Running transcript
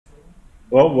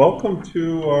Well, welcome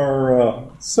to our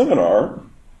seminar.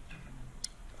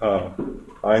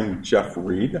 I'm Jeff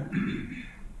Reed,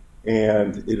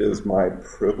 and it is my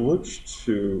privilege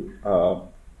to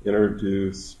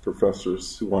introduce Professor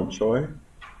Suwon Choi.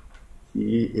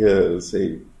 He is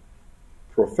a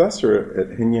professor at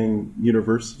Hanyang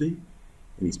University,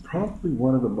 and he's probably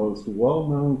one of the most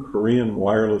well-known Korean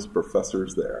wireless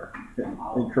professors there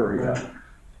in Korea.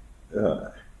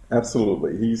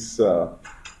 Absolutely. He's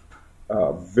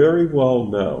very well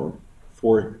known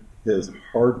for his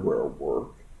hardware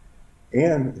work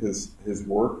and his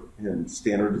work in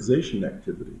standardization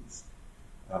activities.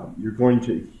 You're going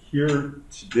to hear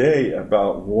today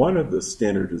about one of the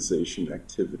standardization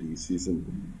activities he's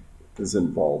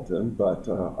involved in, but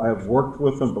I've worked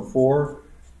with him before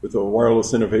with a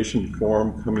Wireless Innovation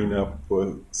Forum coming up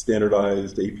with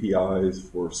standardized APIs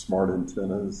for smart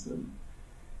antennas, and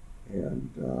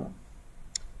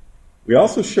we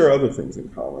also share other things in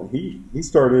common. He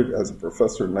started as a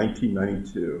professor in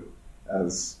 1992,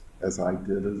 as I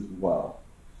did as well.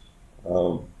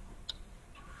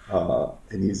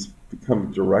 And he's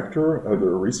become director of the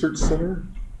research center.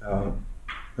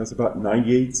 Has about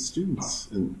 98 students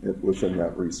within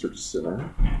that research center.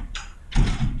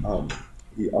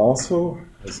 He also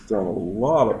has done a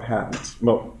lot of patents,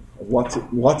 well, lots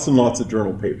and lots of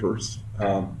journal papers.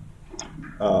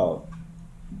 But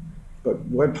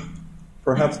what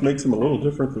perhaps makes him a little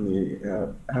different than the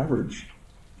average,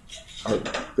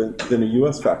 than a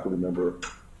U.S. faculty member,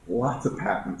 lots of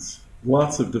patents,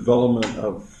 lots of development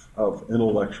of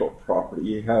intellectual property.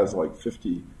 He has like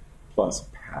 50 plus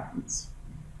patents.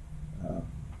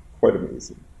 Quite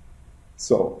amazing.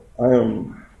 So I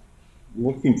am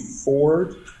looking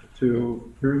forward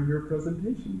to hearing your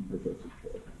presentation, Professor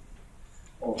Choi.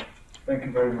 Oh, thank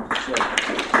you very much.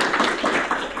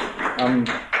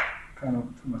 Kind of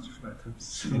too much flattered.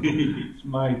 It's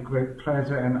my great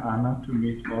pleasure and honor to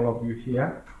meet all of you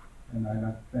here, and I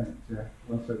like to thank Jeff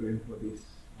once again for this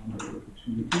wonderful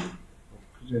opportunity of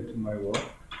presenting my work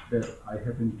that I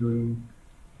have been doing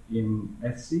in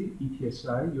ETSI,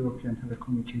 ETSI, European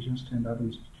Telecommunications Standard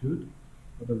Institute,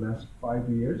 for the last 5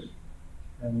 years,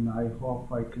 and I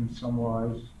hope I can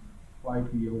summarize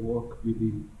 5-year work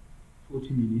within 40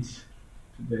 minutes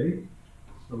today.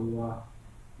 So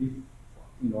if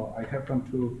I happen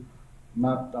to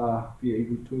not be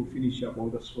able to finish up all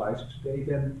the slides today,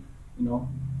 then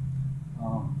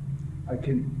I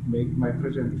can make my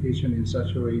presentation in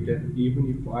such a way that even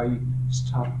if I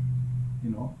stop,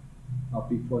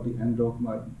 before the end of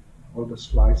all the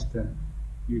slides, then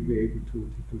you'll be able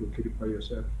to take a look at it by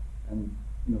yourself and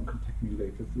contact me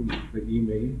later through the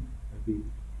email. I'll be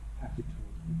happy to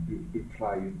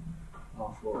reply you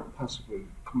for possible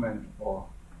comment or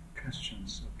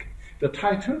questions. Okay. The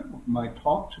title of my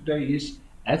talk today is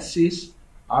ETSI's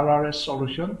RRS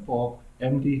solution for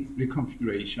MD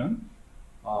reconfiguration.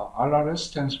 RRS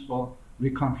stands for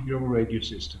Reconfigurable Radio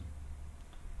System.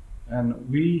 And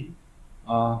we,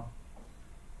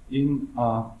 in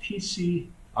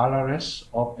TC-RRS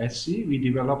of ETSI, we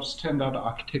developed standard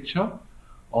architecture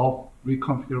of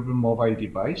reconfigurable mobile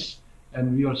device,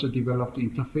 and we also developed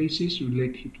interfaces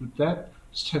related to that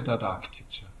standard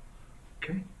architecture.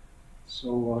 Okay,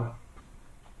 so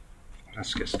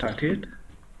let's get started.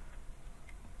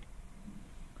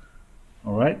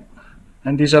 All right,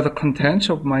 and these are the contents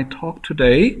of my talk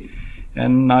today.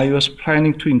 And I was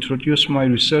planning to introduce my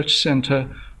research center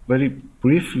very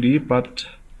briefly, but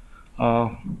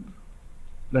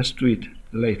let's do it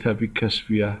later because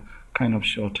we are kind of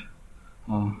short,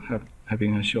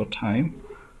 having a short time.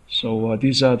 So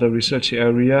these are the research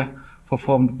area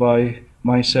performed by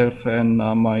myself and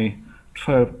my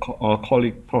 12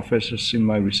 colleague professors in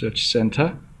my research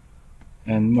center.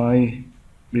 And my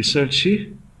research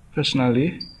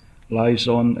personally lies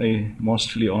on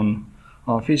mostly on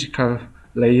physical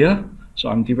layer. So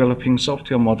I'm developing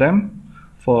software modem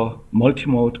for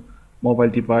multimode mobile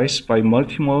device. By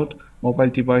multimode mobile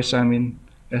device, I mean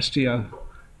SDR,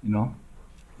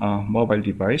 mobile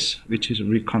device, which is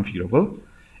reconfigurable.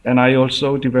 And I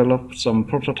also developed some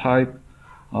prototype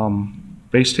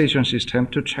base station system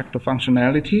to check the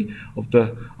functionality of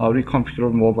the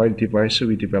reconfigurable mobile device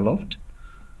we developed.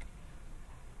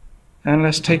 And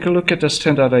let's take a look at the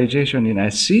standardization in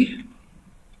ETSI.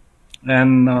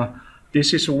 And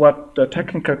this is what the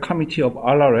technical committee of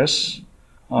RRS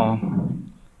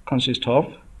consists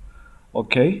of.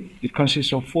 Okay, it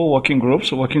consists of 4 working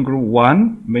groups. Working group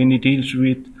 1 mainly deals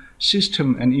with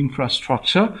system and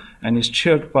infrastructure and is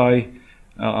chaired by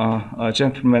a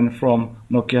gentleman from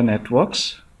Nokia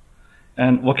Networks.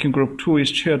 And working group 2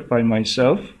 is chaired by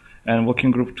myself, And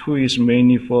working group 2 is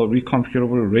mainly for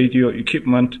reconfigurable radio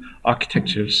equipment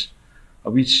architectures,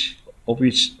 of which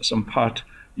some part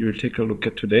you will take a look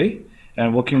at today.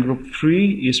 And working group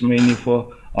 3 is mainly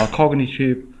for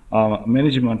cognitive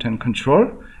management and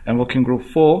control. And working group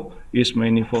 4 is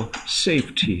mainly for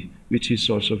safety, which is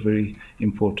also very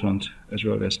important, as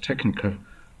well as technical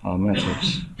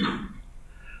methods.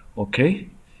 Okay,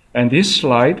 and this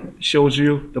slide shows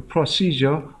you the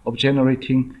procedure of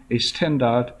generating a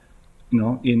standard,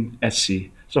 in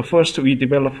ETSI. So first we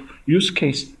develop use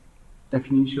case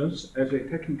definitions as a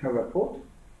technical report.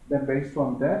 Then based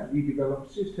on that, we develop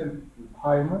system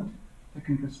requirement,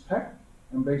 technical spec,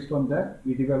 and based on that,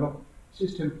 we develop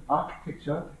system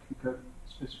architecture, technical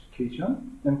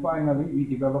specification, and finally, we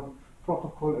develop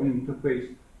protocol and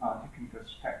interface technical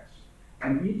specs.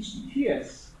 And each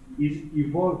TS is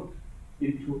evolved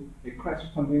into a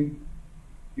corresponding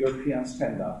European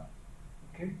standard.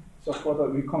 Okay, so for the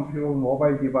reconfigurable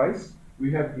mobile device,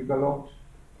 we have been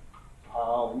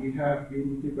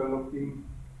developing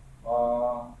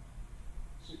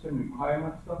system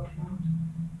requirements document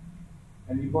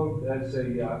and evolved as a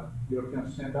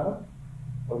European standard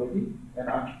already, and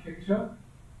architecture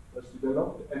was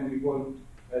developed and evolved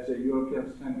as a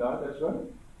European standard as well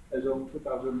as of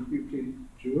 2015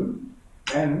 June.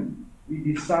 And we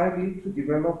decided to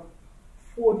develop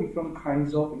 4 different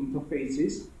kinds of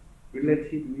interfaces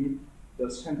related with the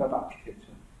standard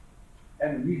architecture.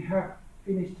 And we have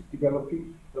finished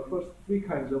developing the first 3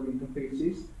 kinds of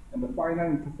interfaces, and the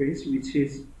final interface, which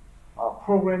is a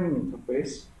programming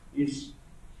interface, is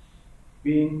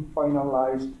being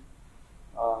finalized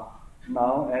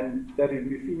now, and that will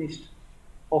be finished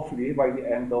hopefully by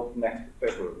the end of next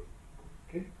February.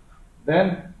 Okay,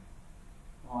 then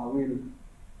we'll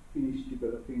finish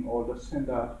developing all the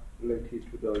standard related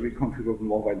to the reconfigurable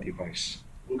mobile device.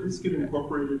 Will this get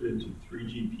incorporated into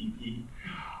 3GPP?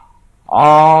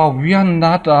 We are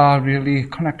not really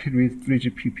connected with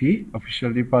 3GPP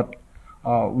officially, but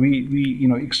we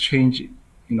exchange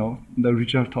the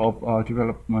result of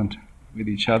development with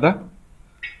each other.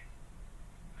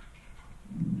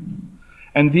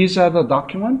 And these are the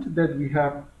documents that we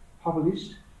have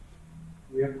published.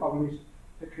 We have published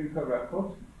technical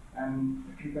reports and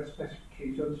technical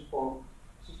specifications for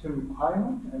system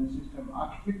requirement and system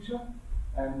architecture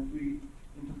and 3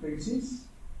 interfaces.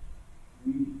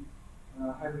 We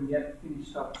haven't yet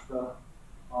finished up the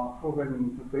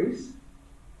programming interface.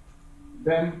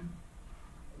 Then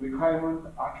requirement,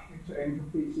 architecture, and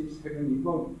interfaces have been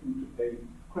evolved into a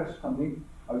corresponding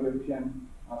European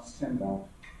standard.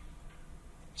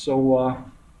 So,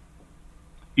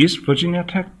 is Virginia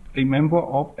Tech a member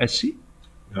of ETSI?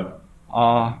 No.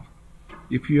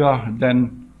 If you are,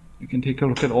 then you can take a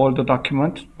look at all the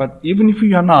documents. But even if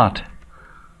you are not,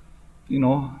 you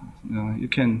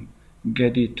can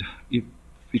get it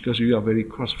because you are a very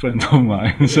close friend of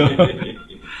mine. So,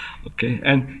 okay,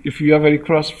 and if you are a very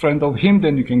close friend of him,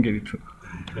 then you can get it too.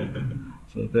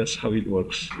 So that's how it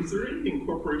works. Is there any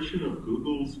incorporation of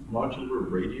Google's modular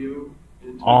radio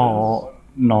into this?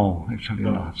 No, actually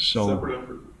not. So, separate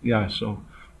effort? Yeah, so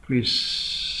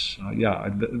please,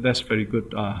 that's very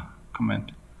good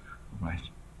comment. Right.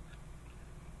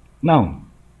 Now,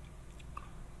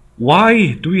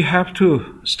 why do we have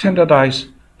to standardize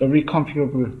the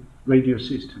reconfigurable radio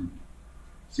system?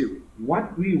 See,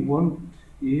 what we want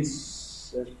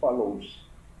is as follows.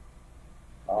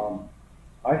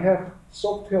 I have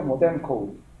software modem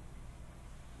code.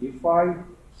 If I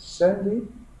send it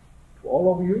to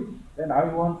all of you, then I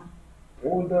want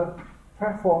all the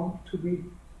platform to be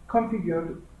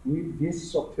configured with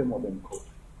this software modem code.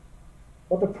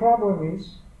 But the problem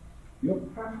is, your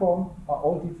platforms are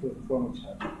all different from each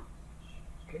other.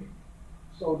 Okay?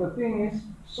 So the thing is,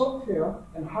 software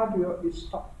and hardware is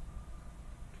stuck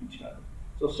to each other.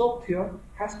 So software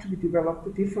has to be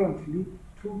developed differently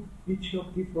to each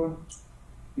of different,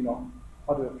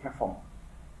 hardware platform.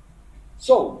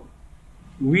 So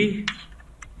we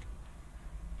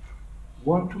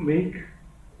want to make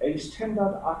a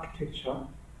standard architecture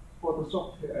for the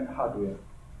software and hardware,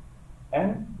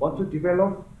 and want to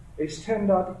develop a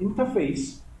standard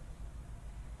interface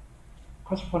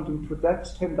corresponding to that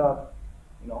standard,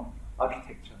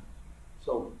 architecture.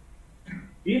 So,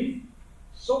 if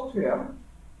software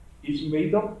is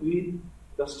made up with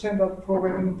the standard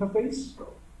programming interface,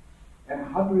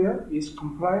 and hardware is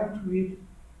compliant with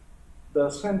the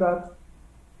standard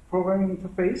programming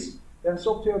interface, then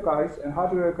software guys and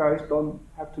hardware guys don't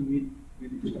have to meet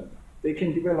with each other. They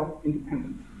can develop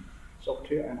independently,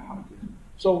 software and hardware.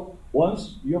 So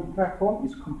once your platform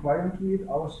is compliant with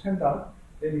our standard,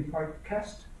 then if I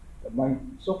test my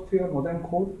software modem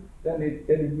code, then it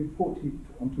will be ported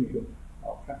onto your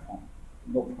platform.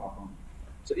 No problem.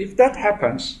 So if that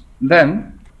happens,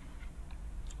 then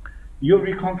your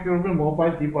reconfigurable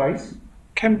mobile device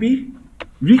can be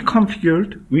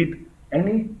reconfigured with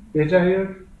any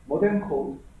desired modem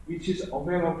code which is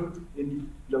available in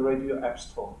the Radio App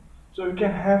Store. So you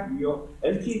can have your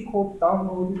LTE code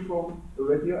downloaded from the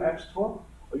Radio App Store,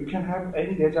 or you can have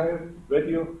any desired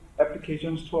radio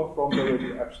application store from the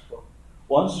Radio App Store.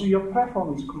 Once your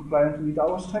platform is compliant with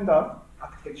our standard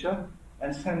architecture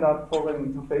and standard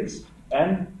programming interface,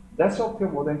 and that software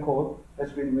modem code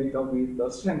has been made up with the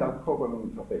standard programming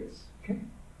interface. Okay?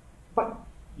 But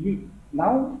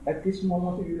now, at this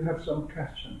moment, you have some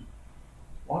question.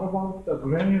 What about the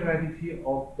granularity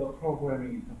of the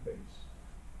programming interface?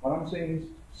 What I'm saying is,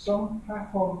 some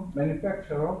platform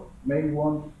manufacturer may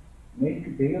want to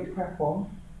make their platform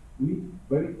with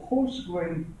very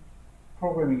coarse-grained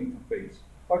programming interface.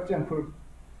 For example,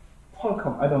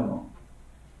 Qualcomm, I don't know.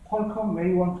 Qualcomm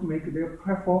may want to make their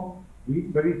platform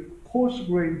with very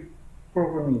coarse-grained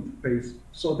programming interface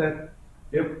so that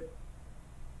their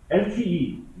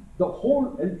LTE, the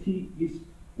whole LTE is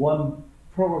one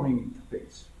programming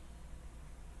interface.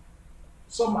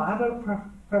 Some other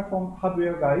platform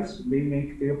hardware guys may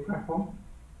make their platform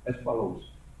as follows.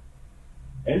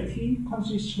 LTE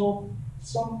consists of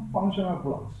some functional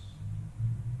blocks.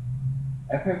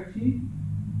 FFT,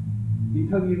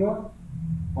 interleaver,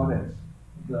 what else?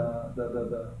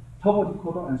 The turbo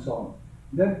decoder and so on.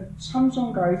 Then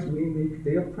Samsung guys may make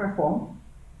their platform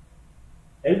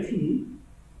LTE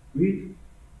with,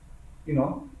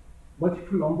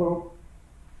 multiple number of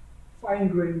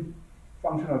fine-grained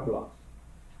functional blocks.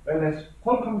 Whereas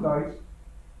Qualcomm guys,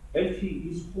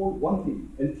 LTE is for one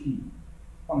thing, LTE,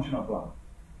 functional block,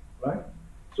 right?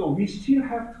 So we still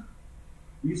have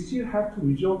to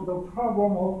resolve the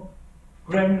problem of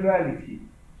granularity,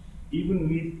 even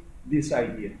with this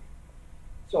idea.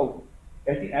 So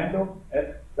at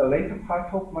the later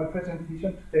part of my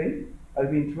presentation today, I'll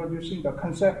be introducing the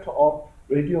concept of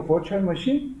radio virtual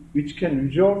machine, which can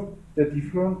resolve the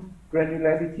different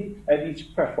granularity at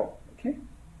each platform. Okay.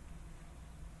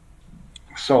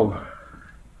 So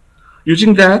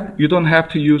using that, you don't have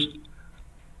to use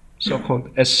so-called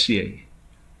SCA.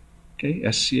 Okay,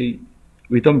 SCA.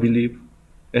 We don't believe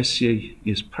SCA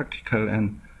is practical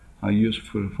and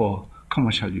useful for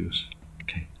commercial use.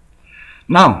 Okay.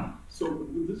 Now. So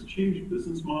would this change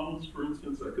business models? For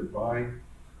instance, I could buy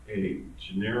a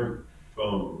generic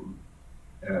phone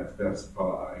at Best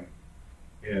Buy,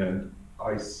 and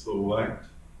I select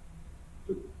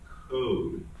the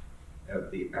code at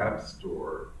the App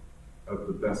Store of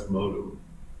the best modem.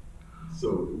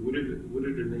 So would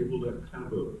it enable that kind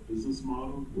of a business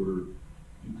model where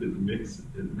you could mix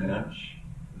and match?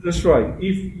 That's right.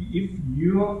 If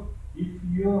your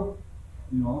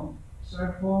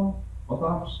cell phone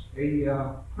adopts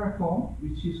a platform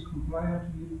which is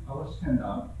compliant with our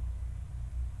standard,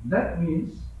 that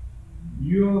means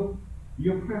your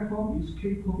platform is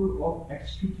capable of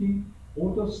executing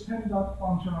all the standard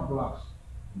functional blocks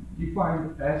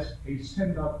defined as a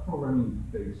standard programming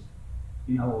interface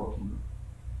in our working group.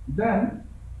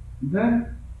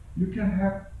 Then you can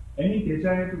have any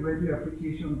desired radio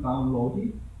application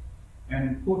downloaded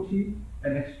and ported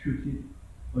and executed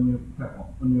on your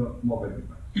platform, on your mobile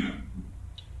device.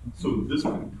 So this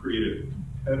would create a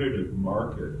competitive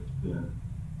market then,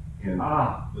 and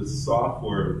the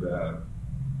software that.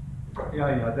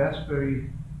 Yeah, that's very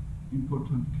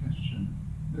important question.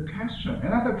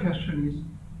 Another question is,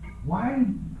 why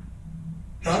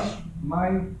does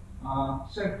my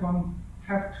cell phone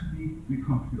have to be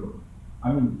reconfigurable?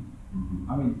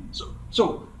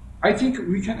 So I think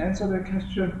we can answer the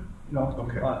question,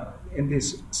 in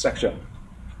this section.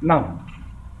 Now,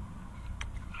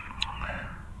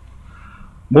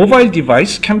 mobile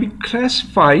device can be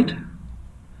classified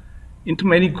into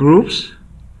many groups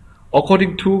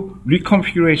according to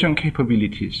reconfiguration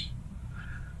capabilities.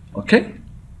 Okay?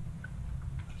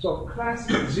 So class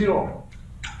 0,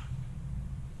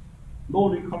 no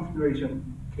reconfiguration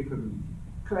capability.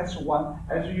 Class 1,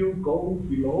 as you go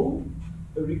below,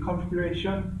 the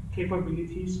reconfiguration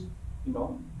capabilities,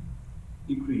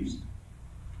 increased.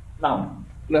 Now,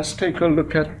 let's take a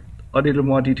look at a little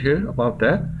more detail about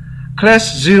that.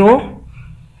 Class 0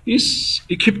 is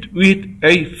equipped with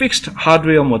a fixed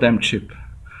hardware modem chip.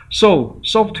 So,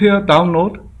 software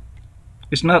download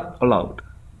is not allowed.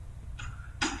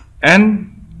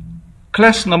 And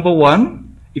class number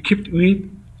 1, equipped with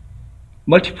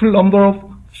multiple number of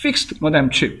fixed modem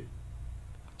chip.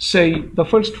 Say the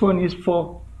first one is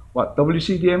for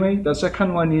WCDMA, the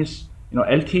second one is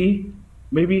LTE,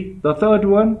 maybe the third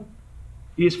one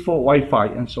is for Wi-Fi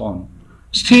and so on.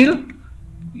 Still,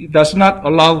 it does not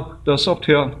allow the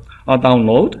software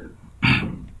download.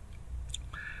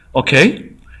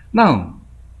 Okay, now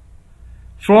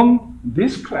from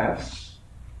this class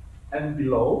and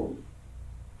below,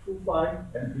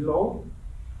 2.5 and below,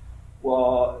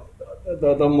 well,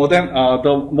 the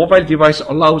mobile device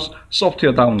allows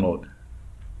software download.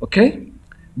 Okay,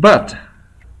 but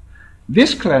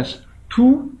this class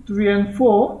 2, 3, and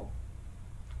 4,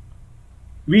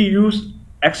 we use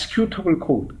executable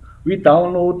code. We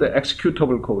download the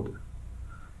executable code.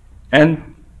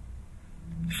 And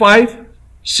 5,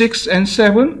 6, and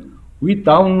 7, we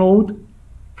download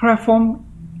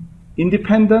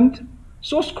platform-independent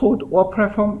source code or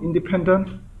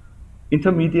platform-independent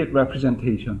intermediate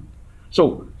representation.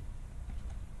 So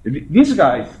these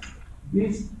guys,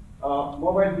 this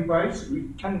mobile device, we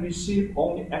can receive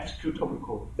only executable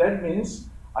code. That means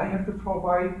I have to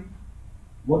provide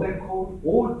modem code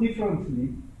all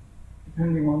differently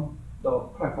depending on the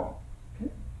platform,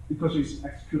 okay? Because it's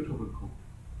executable code.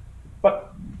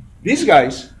 But these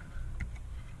guys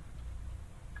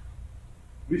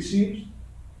receive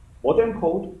modem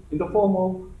code in the form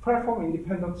of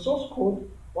platform-independent source code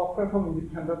or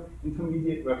platform-independent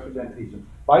intermediate representation.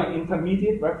 By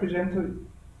intermediate representation,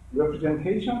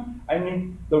 I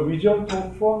mean the result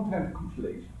of front-end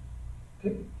compilation.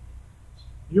 Okay?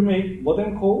 You make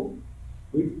modern code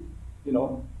with,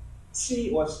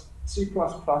 C or C++,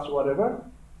 whatever,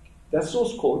 that's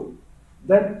source code.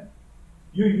 Then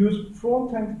you use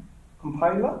front-end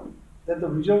compiler. Then the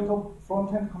result of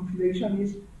front-end compilation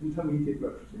is intermediate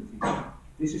representation.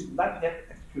 This is not yet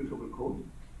executable code,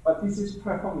 but this is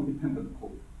platform-independent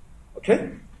code.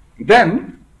 Okay?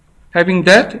 Then, having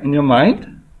that in your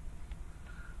mind,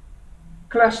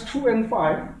 class 2 and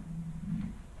 5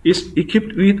 is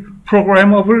equipped with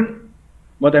programmable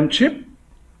modem chip,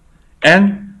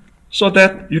 and so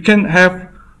that you can have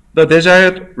the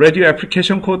desired radio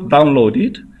application code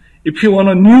downloaded. If you want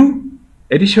a new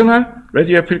additional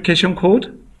radio application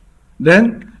code,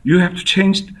 then you have to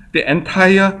change the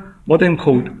entire modem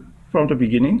code from the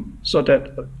beginning, so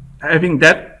that having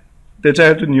that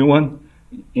desired new one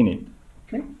in it.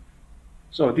 Okay?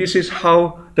 So this is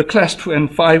how the class 2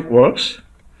 and 5 works.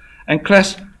 And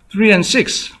class 3 and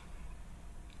 6,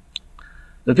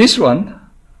 this one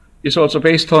is also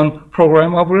based on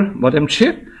programmable modem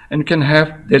chip, and you can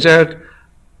have desired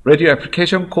radio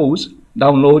application codes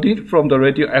downloaded from the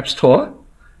radio app store.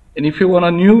 And if you want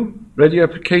a new radio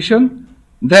application,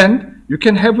 then you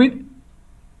can have it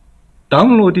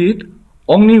downloaded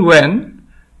only when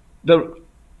the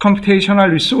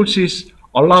computational resources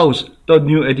allows the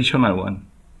new additional one.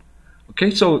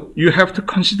 Okay, so you have to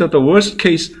consider the worst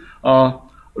case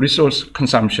resource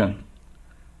consumption,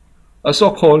 a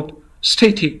so-called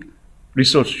static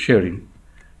resource sharing.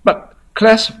 But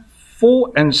class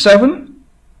 4 and 7,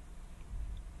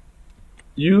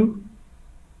 you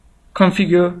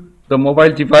configure the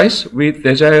mobile device with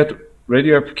desired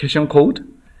radio application code.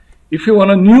 If you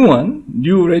want a new one,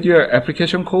 new radio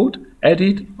application code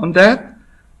added on that,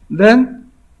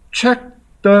 then check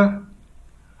the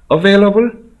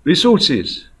available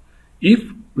resources. If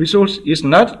resource is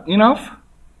not enough,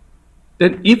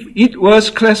 then if it was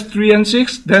class 3 and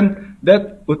 6, then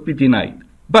that would be denied.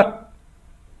 But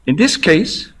in this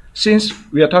case, since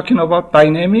we are talking about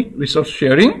dynamic resource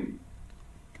sharing,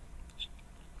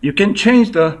 you can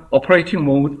change the operating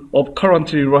mode of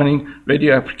currently running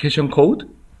radio application code,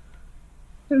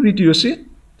 and reduce it,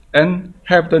 and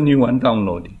have the new one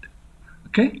downloaded.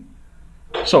 Okay?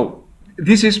 So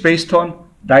this is based on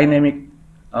dynamic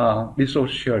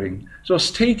resource sharing. So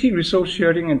static resource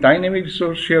sharing and dynamic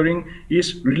resource sharing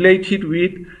is related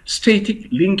with static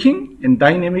linking and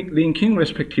dynamic linking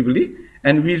respectively,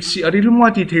 and we'll see a little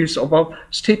more details about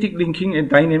static linking and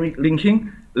dynamic linking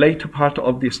later part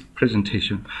of this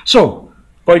presentation. So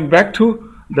going back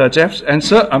to the Jeff's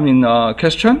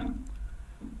question,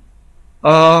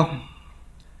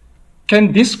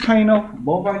 can this kind of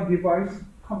mobile device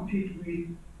compete with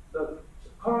the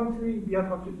currently we are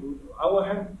talking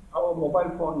our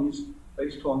mobile phone is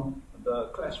based on the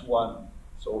class 1,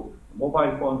 so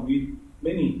mobile phone with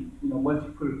many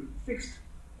multiple fixed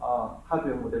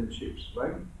hardware modem chips,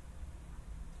 right?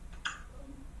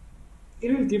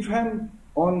 It will depend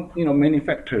on many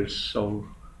factors. So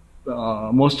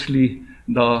mostly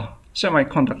the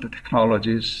semiconductor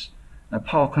technologies,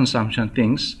 power consumption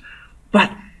things.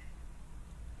 But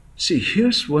see,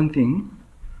 here's one thing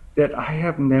that I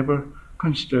have never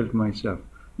considered myself.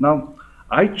 Now,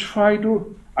 I try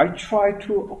to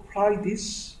apply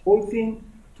this whole thing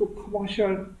to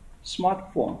commercial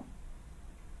smartphone,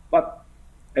 but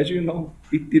as you know,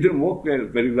 it didn't work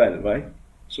very well, right?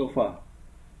 So far.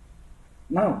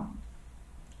 Now,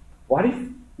 what if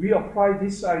we apply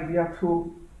this idea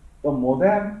to the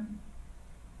modem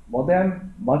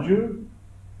module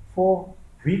for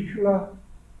vehicular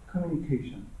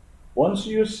communication? Once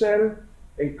you sell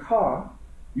a car,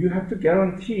 you have to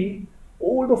guarantee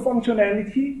all the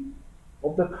functionality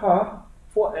of the car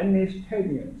for at least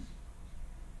 10 years.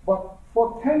 But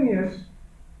for 10 years,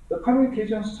 the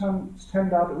communication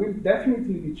standard will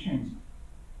definitely be changed.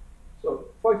 So,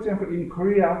 for example, in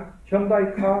Korea,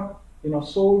 Hyundai car,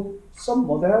 sold some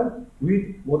model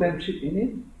with modem chip in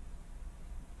it,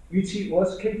 which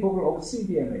was capable of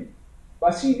CDMA.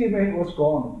 But CDMA was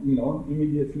gone,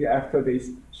 immediately after they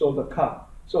sold the car.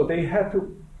 So they had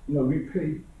to,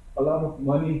 repay a lot of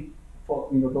money for,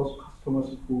 those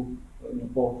customers who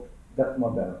bought that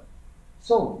model.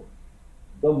 So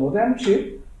the modem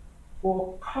chip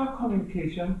for car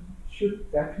communication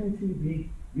should definitely be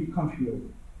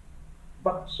reconfigurable.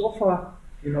 But so far,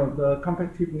 the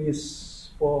competitiveness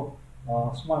for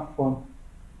smartphone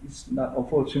is not,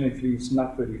 unfortunately, it's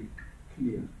not very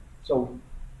clear. So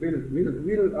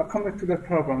we'll come back to that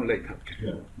problem later.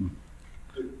 Yeah.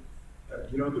 But,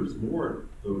 there's more,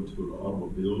 though, to an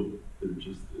automobile than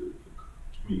just the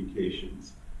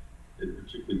communications, and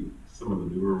particularly some of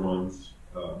the newer ones,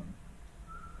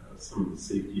 some of the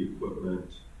safety equipment,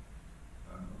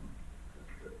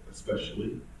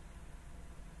 especially.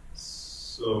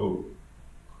 So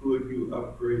could you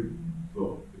upgrade,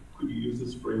 could you use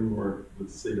this framework,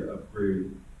 let's say, to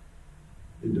upgrade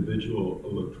individual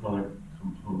electronic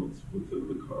components within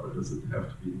the car? Does it have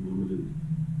to be limited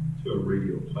to a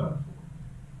radio platform?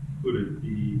 Could it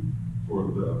be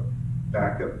for the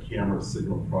backup camera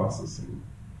signal processing?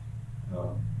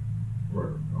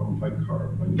 Or on my new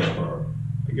car,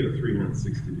 I get a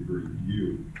 360-degree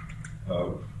view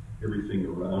of everything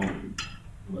around me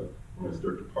when I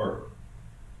start to park.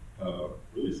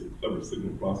 Really some clever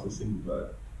signal processing,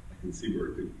 but I can see where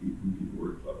it could even be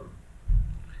more clever.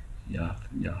 Yeah,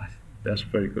 that's a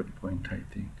very good point, I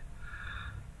think.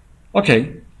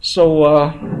 Okay, so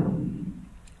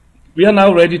we are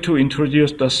now ready to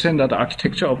introduce the standard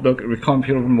architecture of the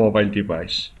reconfigurable mobile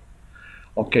device.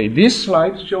 Okay, this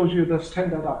slide shows you the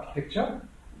standard architecture.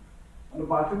 On the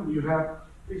bottom, you have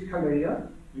physical layer,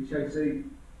 which I say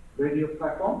radio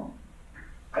platform,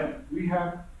 and we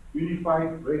have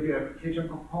unified radio application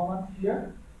component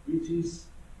here, which is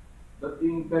the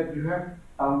thing that you have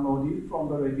downloaded from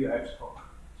the radio app store.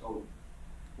 So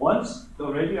once the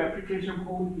radio application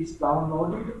code is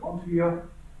downloaded onto your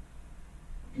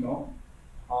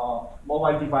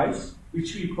mobile device,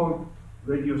 which we call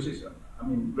radio system,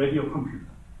 radio computer.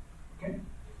 Okay?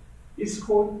 It's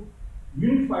called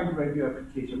unified radio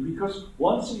application because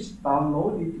once it's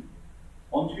downloaded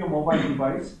onto your mobile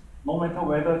device, no matter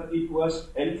whether it was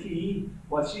LTE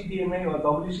or CDMA or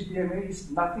WCDMA, it's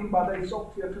nothing but a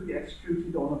software to be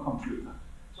executed on a computer.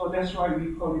 So that's why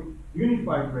we call it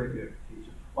unified radio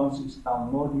application once it's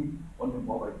downloaded on your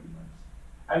mobile device.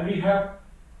 And we have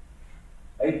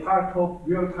a part of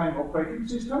real-time operating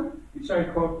system, which I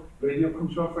call radio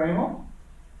control framework.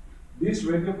 This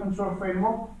radio control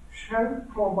framework shall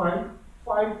provide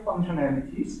 5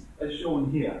 functionalities as shown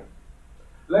here.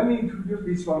 Let me introduce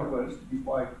this one first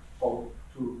before I go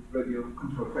to radio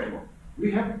control framework. We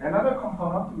have another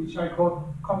component which I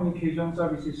call communication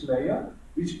services layer,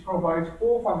 which provides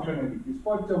 4 functionalities.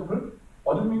 For example,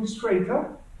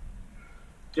 administrator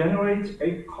generates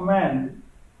a command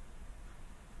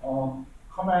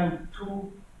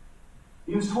to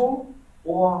install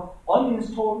or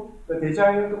uninstall the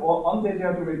desired or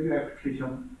undesired radio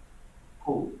application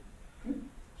code. Okay?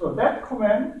 So that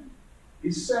command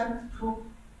is sent to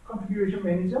configuration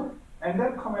manager, and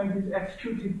that command is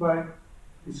executed by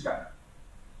this guy.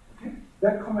 Okay?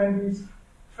 That command is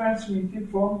transmitted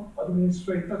from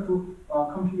administrator to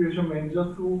configuration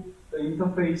manager through the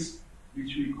interface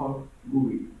which we call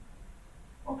GUI.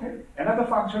 Okay? Another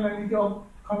functionality of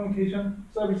communication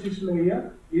services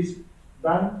layer is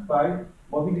done by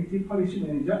Mobility Policy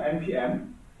Manager,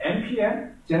 NPM.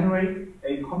 NPM generates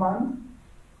a command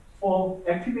for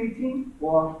activating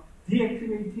or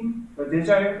deactivating the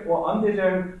desired or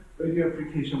undesired radio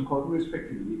application code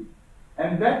respectively.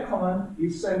 And that command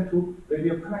is sent to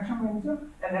Radio Connection Manager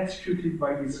and executed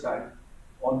by this guy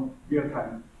on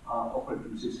real-time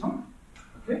operating system.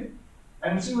 Okay?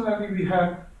 And similarly, we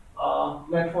have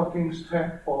networking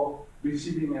stack for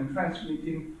receiving and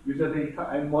transmitting user data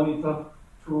and monitor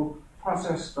to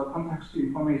process the context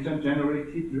information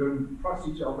generated during the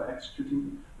procedure of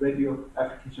executing radio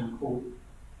application code.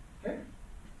 Okay?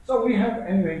 So we have,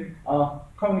 anyway,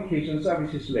 communication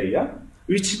services layer,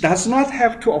 which does not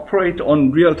have to operate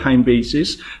on real-time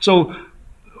basis. So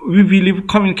we believe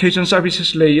communication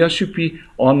services layer should be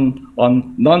on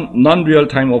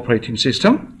non-real-time operating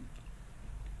system.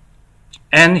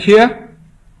 And here,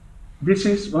 this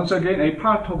is once again a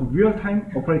part of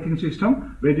real-time operating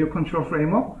system, radio control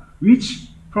framework, which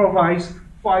provides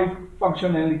 5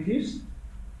 functionalities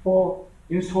for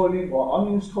installing or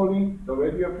uninstalling the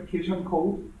radio application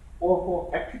code, or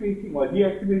for activating or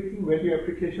deactivating radio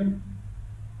application,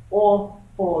 or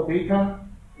for data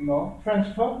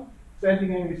transfer,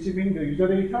 sending and receiving the user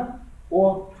data,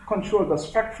 or to control the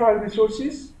spectral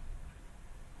resources.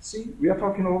 See, we are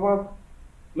talking about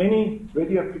many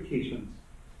radio applications.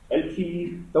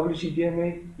 LTE,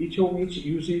 WCDMA, each of which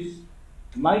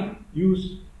might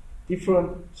use different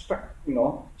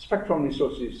spectrum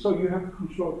resources. So you have to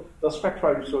control the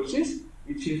spectral resources,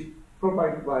 which is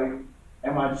provided by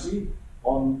MRC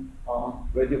on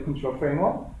radio control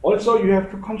framework. Also, you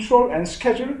have to control and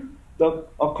schedule the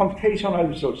computational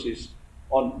resources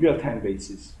on real-time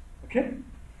basis. Okay.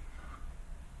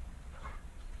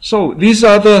 So these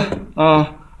are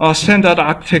the standard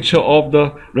architecture of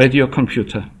the radio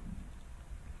computer.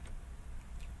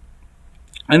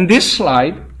 And this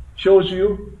slide shows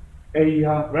you a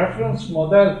reference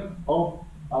model of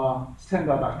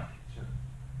standard architecture.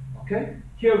 Okay.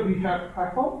 Here we have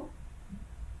platform,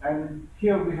 and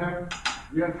here we have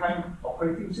real-time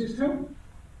operating system,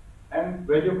 and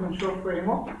radio control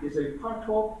framework is a part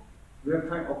of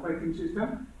real-time operating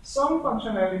system. Some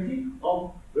functionality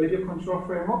of radio control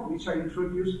framework, which I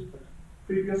introduced in the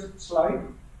previous slide,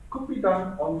 could be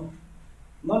done on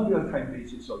non-real-time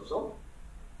basis also.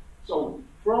 So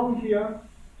from here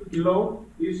to below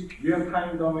is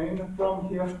real-time domain, from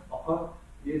here upper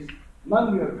is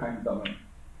non-real-time domain.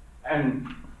 And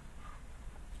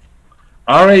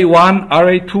RA1,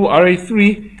 RA2,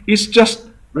 RA3 is just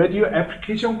radio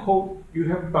application code you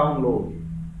have downloaded.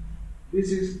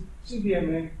 This is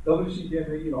CDMA,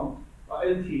 WCDMA,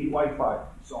 LTE, Wi-Fi, and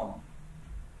so on.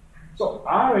 So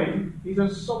RA is a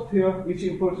software which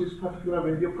imposes particular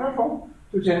radio platform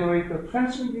to generate the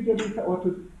transmit video data or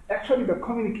to actually the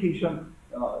communication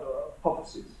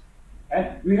purposes.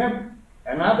 And we have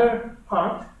another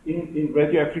part in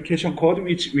radio application code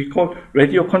which we call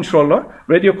radio controller.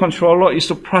 Radio controller is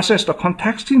to process the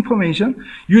context information.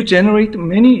 You generate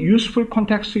many useful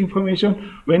context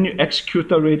information when you execute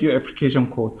the radio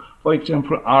application code. For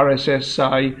example,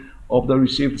 RSSI of the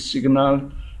received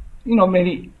signal,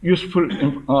 many useful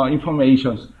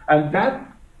information. And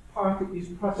that part is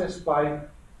processed by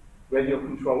radio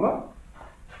controller.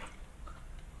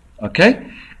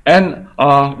 Okay, and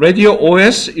radio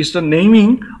OS is the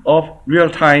naming of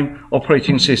real-time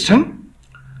operating system.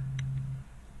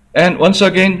 And once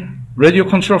again, radio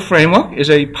control framework is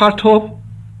a part of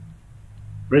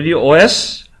radio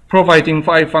OS, providing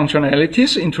 5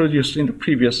 functionalities introduced in the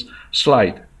previous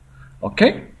slide.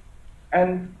 Okay,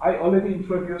 and I already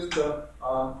introduced the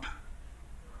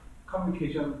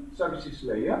communication services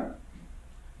layer.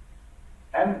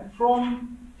 And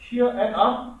from here and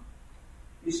up,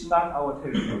 it's not our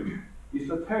territory. It's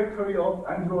the territory of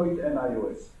Android and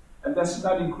iOS. And that's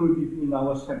not included in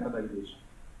our standardization.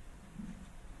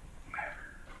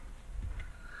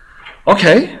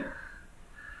 Okay.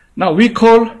 Now we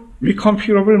call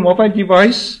reconfigurable mobile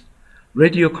device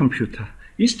radio computer.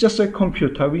 It's just a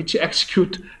computer which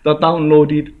executes the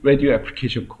downloaded radio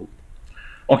application code.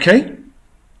 Okay.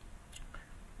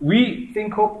 We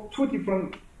think of 2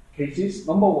 different cases.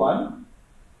 Number 1,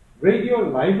 radio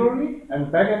library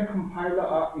and backend compiler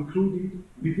are included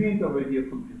within the radio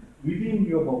computer, within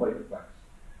your mobile device.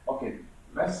 Okay,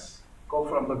 let's go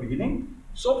from the beginning.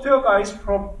 Software guys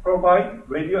provide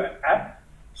radio app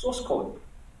source code,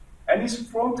 and it's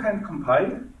front-end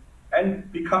compiled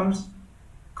and becomes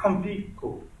config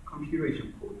code,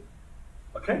 configuration code.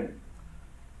 Okay?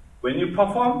 When you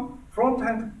perform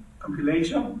front-end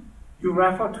compilation, you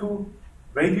refer to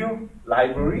radio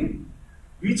library,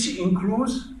 which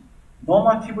includes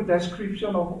normative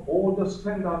description of all the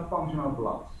standard functional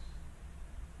blocks.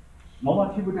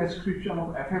 Normative description of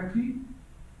FFT.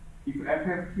 If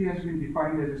FFT has been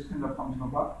defined as a standard functional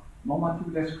block,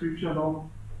 normative description of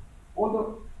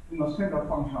all the standard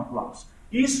functional blocks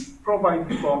is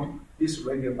provided from this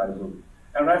radio library.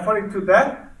 And referring to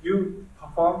that, you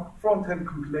perform front-end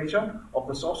compilation of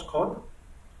the source code.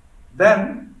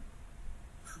 Then,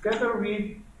 together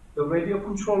with the radio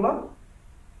controller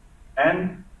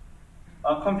and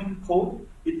config code,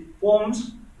 it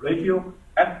forms radio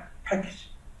app package.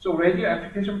 So radio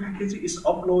application package is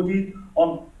uploaded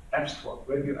on App Store,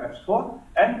 radio App Store,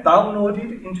 and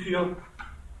downloaded into your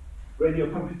radio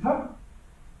computer,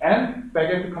 and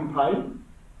backend compiled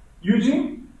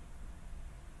using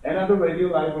another radio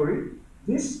library.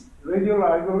 This radio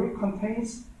library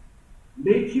contains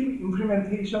native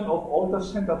implementation of all the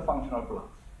standard functional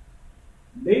blocks.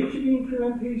 Native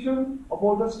implementation of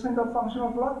all the standard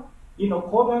functional blocks in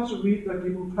accordance with the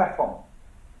given platform.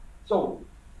 So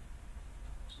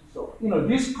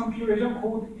this configuration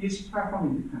code is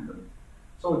platform independent.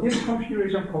 So this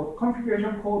configuration code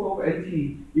of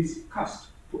LTE is cast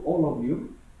to all of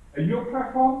you. And your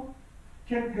platform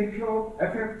can take care of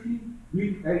FFT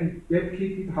with a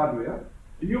dedicated hardware.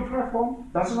 If your platform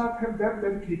does not have that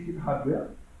dedicated hardware,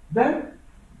 then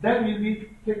that will be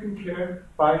taken care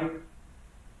by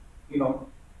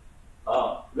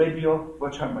radio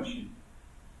virtual machine.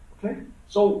 Okay?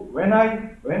 So when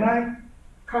I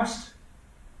cast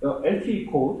the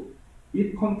LTE code,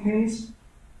 it contains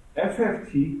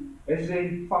FFT as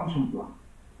a function block.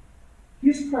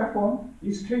 This platform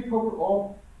is capable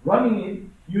of running it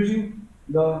using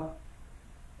the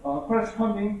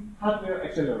corresponding hardware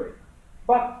accelerator.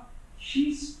 But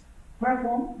his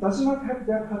platform does not have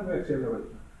that hardware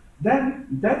accelerator. Then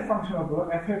that functional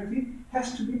block, FFT,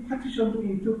 has to be partitioned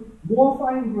into more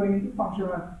fine-grained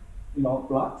functional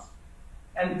blocks.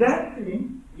 And that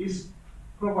thing is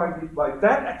provided by,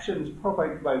 that action is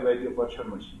provided by radio virtual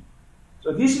machine.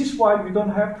 So this is why we don't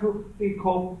have to think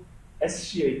of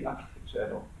SCA architecture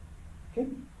at all. Okay?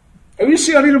 And we'll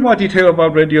see a little more detail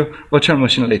about radio virtual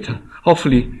machine later,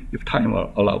 hopefully, if time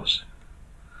allows.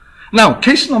 Now,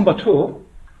 case number 2,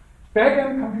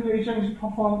 back-end compilation is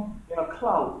performed in a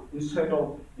cloud instead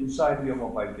of inside your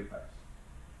mobile device.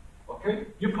 Okay?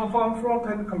 You perform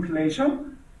front-end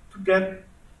compilation to get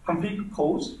config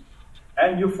codes,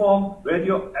 and you form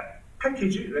radio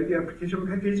application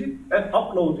package, and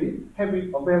upload it, have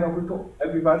it available to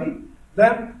everybody.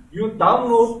 Then you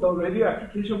download the radio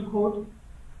application code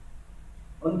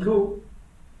onto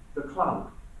the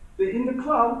cloud. Then in the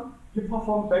cloud, you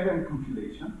perform back-end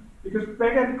compilation, because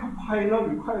back-end compiler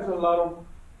requires a lot of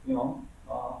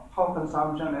power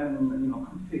consumption and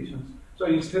computations. So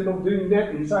instead of doing that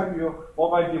inside your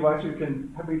mobile device, you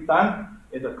can have it done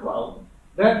in the cloud.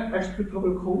 Then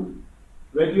executable code,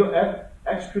 radio app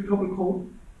executable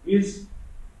code, is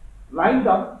lined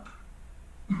up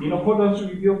in accordance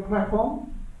with your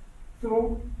platform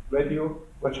through radio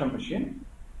virtual machine.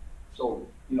 So,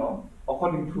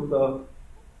 according to the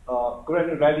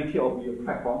granularity of your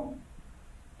platform,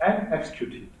 and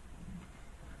execute it.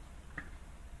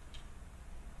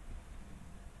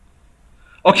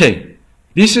 Okay,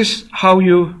 this is how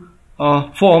you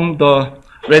form the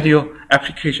radio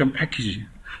application package.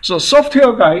 So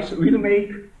software guys will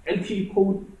make LTE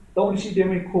code, the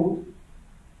CDMA code,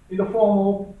 in the form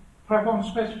of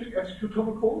platform-specific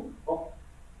executable code,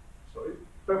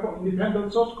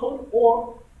 platform-independent source code,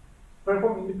 or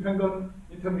platform-independent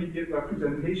intermediate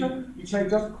representation, which I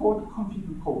just called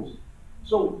config codes.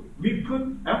 So we put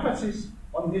emphasis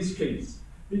on this case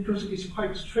because it's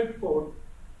quite straightforward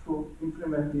to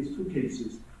implement these two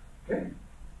cases. Okay?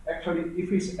 Actually,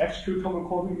 if it's executable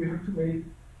code, you have to make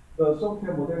the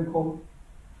software model code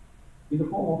in the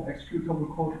form of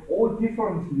executable code all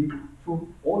differently to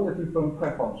all the different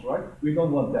platforms, right? We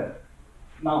don't want that.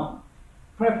 Now,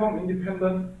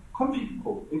 platform-independent config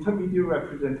code, intermediate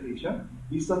representation,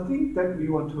 is the thing that we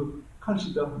want to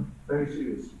consider very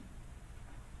seriously.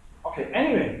 Okay,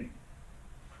 anyway,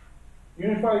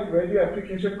 unified radio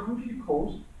application config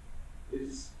code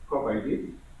is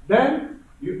provided. Then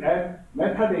you add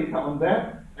metadata on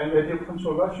that, and radio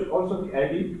controller should also be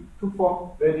added to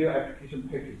form radio application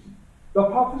packaging. The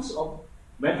purpose of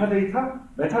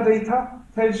metadata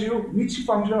tells you which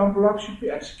functional block should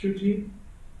be executed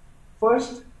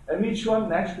first, and which one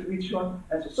next, which one,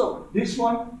 and so this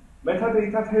one,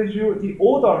 metadata tells you the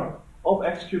order of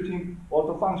executing all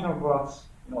the functional blocks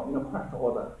in a correct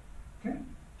order. Okay?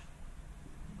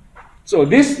 So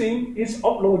this thing is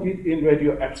uploaded in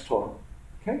Radio App Store.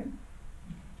 Okay?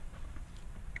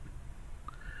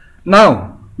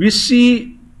 Now we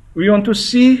want to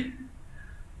see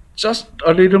just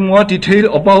a little more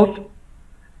detail about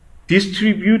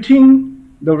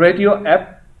distributing the radio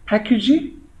app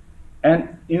package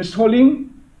and installing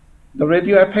the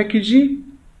radio app package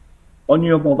on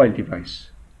your mobile device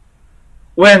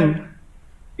when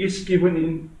it's given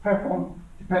in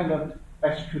platform-dependent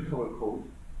executable code.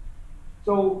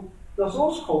 So the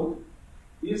source code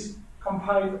is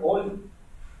compiled all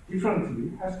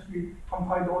differently, has to be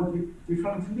compiled all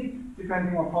differently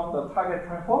depending upon the target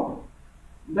platform.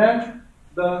 Then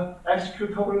the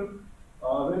executable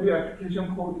radio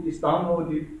application code is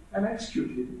downloaded and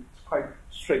executed. It's quite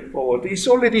straightforward. It's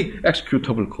already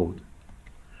executable code.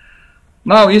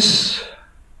 Now is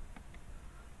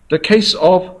the case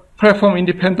of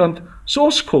platform-independent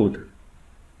source code.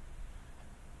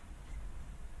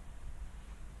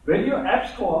 Radio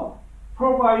App Store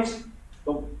provides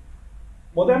the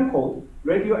modern code,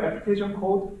 radio application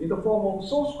code in the form of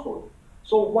source code.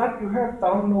 So what you have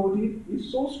downloaded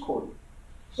is source code.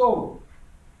 So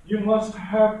you must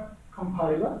have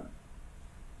compiler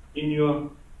in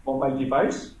your mobile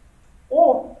device,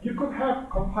 or you could have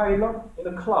compiler in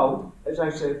the cloud, as I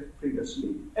said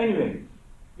previously. Anyway,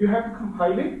 you have to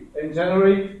compile it and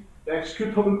generate the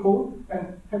executable code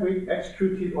and have it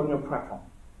executed on your platform.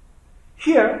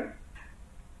 Here,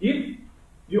 if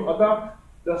you adopt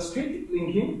the static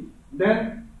linking,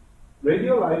 then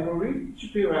radio library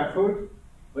should be referred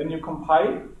when you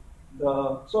compile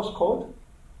the source code.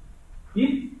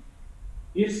 If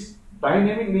it's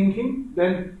dynamic linking,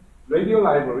 then radio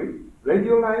library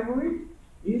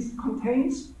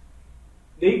contains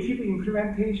native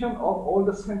implementation of all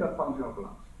the standard functional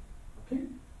blocks. Okay?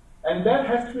 And that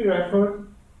has to be referred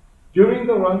during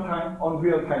the runtime on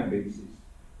real-time basis.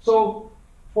 So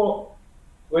for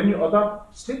when you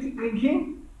adopt static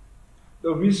linking,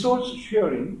 the resource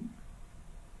sharing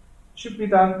should be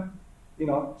done,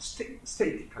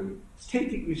 statically,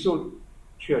 static resource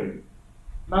sharing.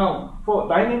 Now, for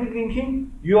dynamic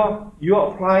linking, you are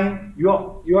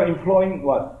employing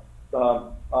what?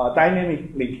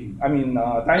 Dynamic linking.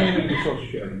 Dynamic resource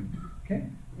sharing. Okay,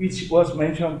 which was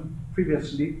mentioned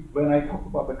previously when I talked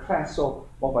about the class of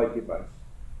mobile device.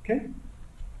 Okay,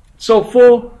 so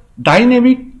for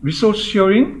dynamic resource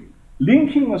sharing,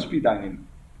 linking must be dynamic.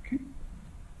 Okay,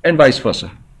 and vice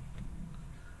versa.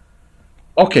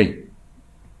 Okay,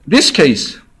 this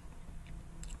case,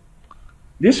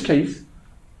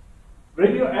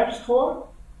 Radio App Store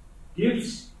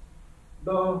gives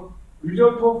the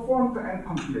result of front-end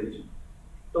compilation.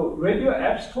 So Radio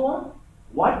App Store,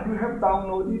 what you have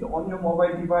downloaded on your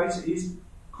mobile device is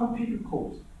config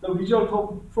codes, the result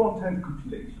of front-end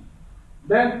compilation.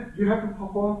 Then you have to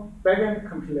perform back-end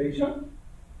compilation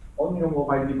on your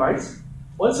mobile device.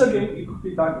 Once again, it could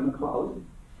be done in the cloud.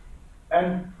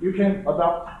 And you can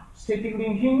adopt static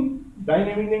linking,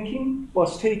 dynamic linking for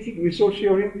static resource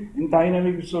sharing and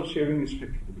dynamic resource sharing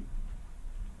respectively.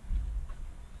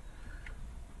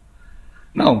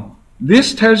 Now,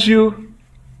 this tells you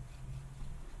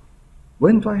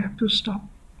when do I have to stop?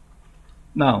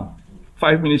 Now,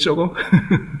 5 minutes ago?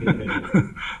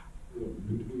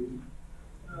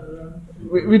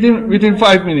 within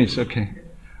 5 minutes, okay.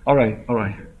 All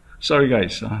right. Sorry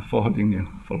guys for holding you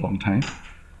for a long time.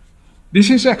 This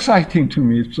is exciting to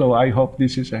me, so I hope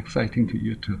this is exciting to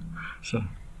you too. So,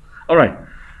 all right.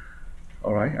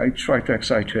 I try to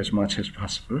excite you as much as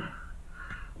possible.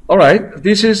 All right,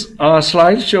 this is a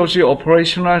slide shows the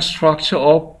operational structure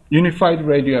of unified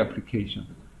radio application.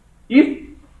 If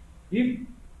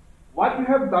what you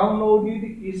have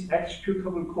downloaded is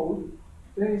executable code,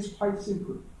 then it's quite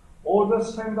simple. All the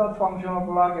standard functional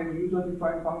block and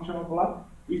user-defined functional block,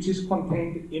 which is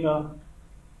contained in a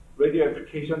radio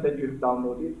application that you have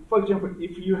downloaded. For example,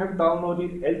 if you have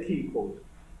downloaded LTE code,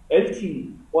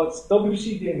 LTE or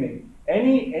WCDMA,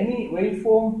 any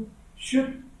waveform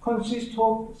should consist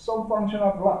of some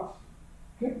functional blocks.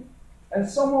 Okay? And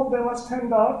some of them are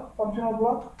standard functional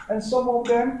block, and some of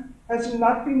them has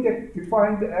not been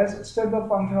defined as standard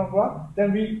functional block,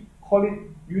 then we call it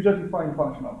user-defined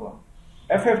functional block.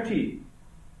 FFT,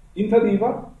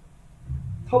 interleaver,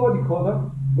 turbo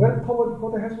decoder. When turbo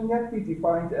decoder has not been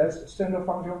defined as standard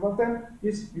functional block, then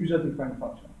it's user-defined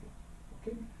functional block.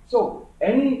 Okay? So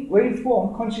any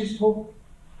waveform consists of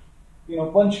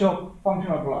bunch of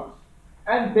functional blocks,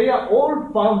 and they are all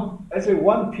bound as a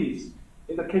one piece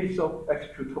in the case of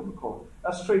executable code.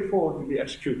 That's straightforwardly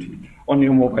executed on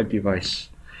your mobile device.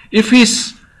 If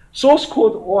it's source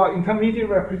code or intermediate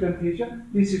representation,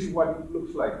 this is what it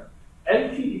looks like.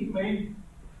 LTE may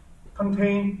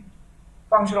contain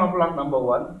functional block number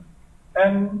 1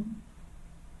 and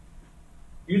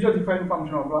user-defined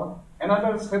functional block,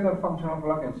 another standard functional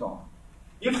block, and so on.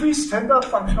 If it's standard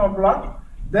functional block,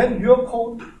 then your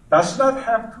code does not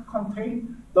have to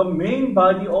contain the main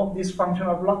body of this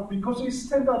functional block, because it's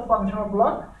standard functional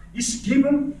block is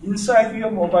given inside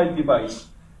your mobile device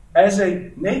as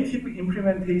a native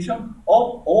implementation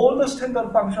of all the standard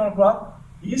functional block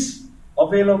is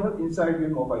available inside your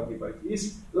mobile device.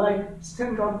 It's like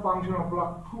standard functional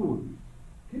block pool.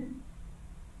 Okay?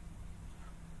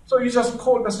 So you just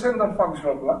call the standard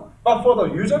functional block. But for the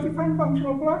user-defined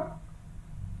functional block,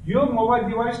 your mobile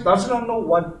device does not know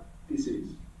what this is.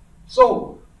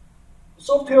 So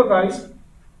software guys,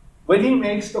 when he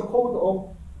makes the code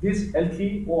of this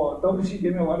LT or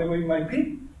WCDMA, whatever it might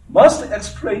be, must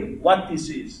explain what this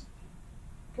is.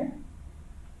 Okay?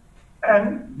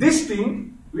 And this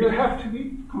thing will have to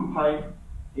be compiled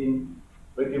in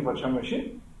radio virtual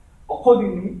machine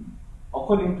according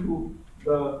to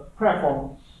the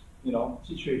platform,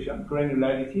 situation,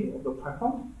 granularity of the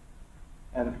platform,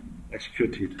 and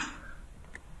executed.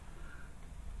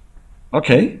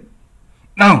 Okay.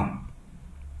 Now,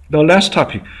 the last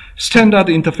topic, standard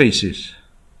interfaces.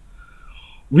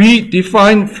 We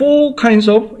define 4 kinds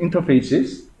of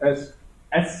interfaces as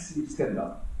SC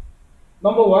standard.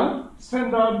 Number 1,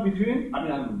 standard between,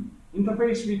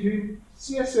 interface between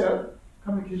CSL,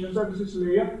 communication services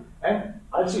layer, and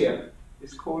RCF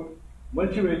is called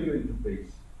multi-radio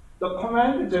interface. The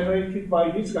command generated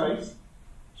by these guys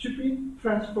should be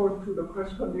transferred to the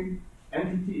corresponding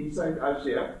entity inside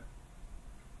RCF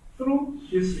through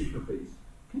this interface.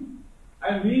 Okay?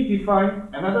 And we define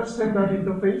another standard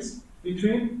interface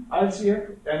between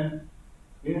RCF and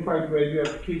Unified Radio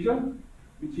Application,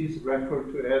 which is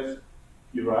referred to as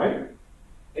URI.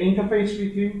 Interface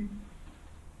between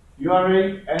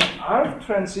URA and RF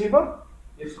transceiver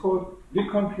is called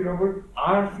Reconfigurable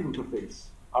RF interface,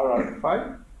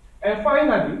 RR5. And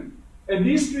finally,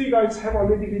 these 3 guys have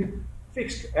already been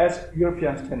fixed as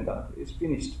European standard. It's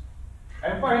finished.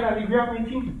 And finally, we are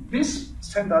making this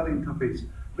standard interface,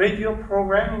 radio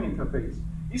programming interface.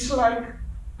 It's like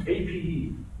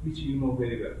APE, which you know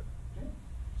very well. Okay?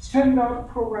 Standard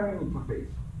programming interface.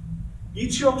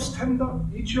 Each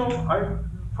of our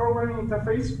programming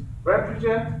interface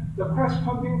represent the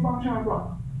corresponding functional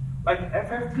block, like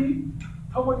FFT,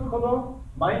 turbo decoder,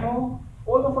 minor,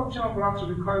 all the functional blocks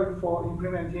required for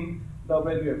implementing the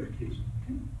radio application.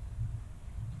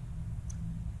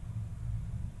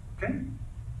 Okay?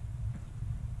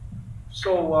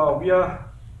 So we are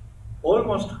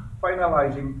almost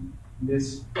finalizing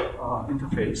this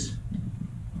interface.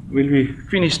 Will be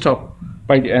finished up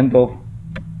by the end of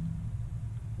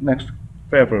next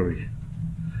February.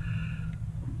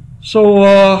 So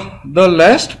the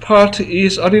last part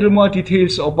is a little more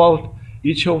details about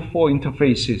each of 4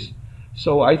 interfaces.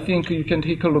 So I think you can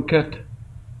take a look at,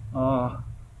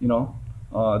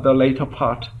 the later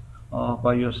part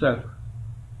by yourself,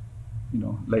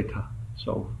 later.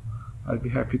 So I'll be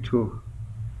happy to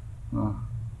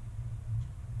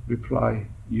reply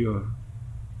your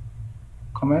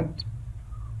comment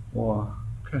or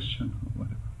question or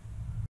whatever.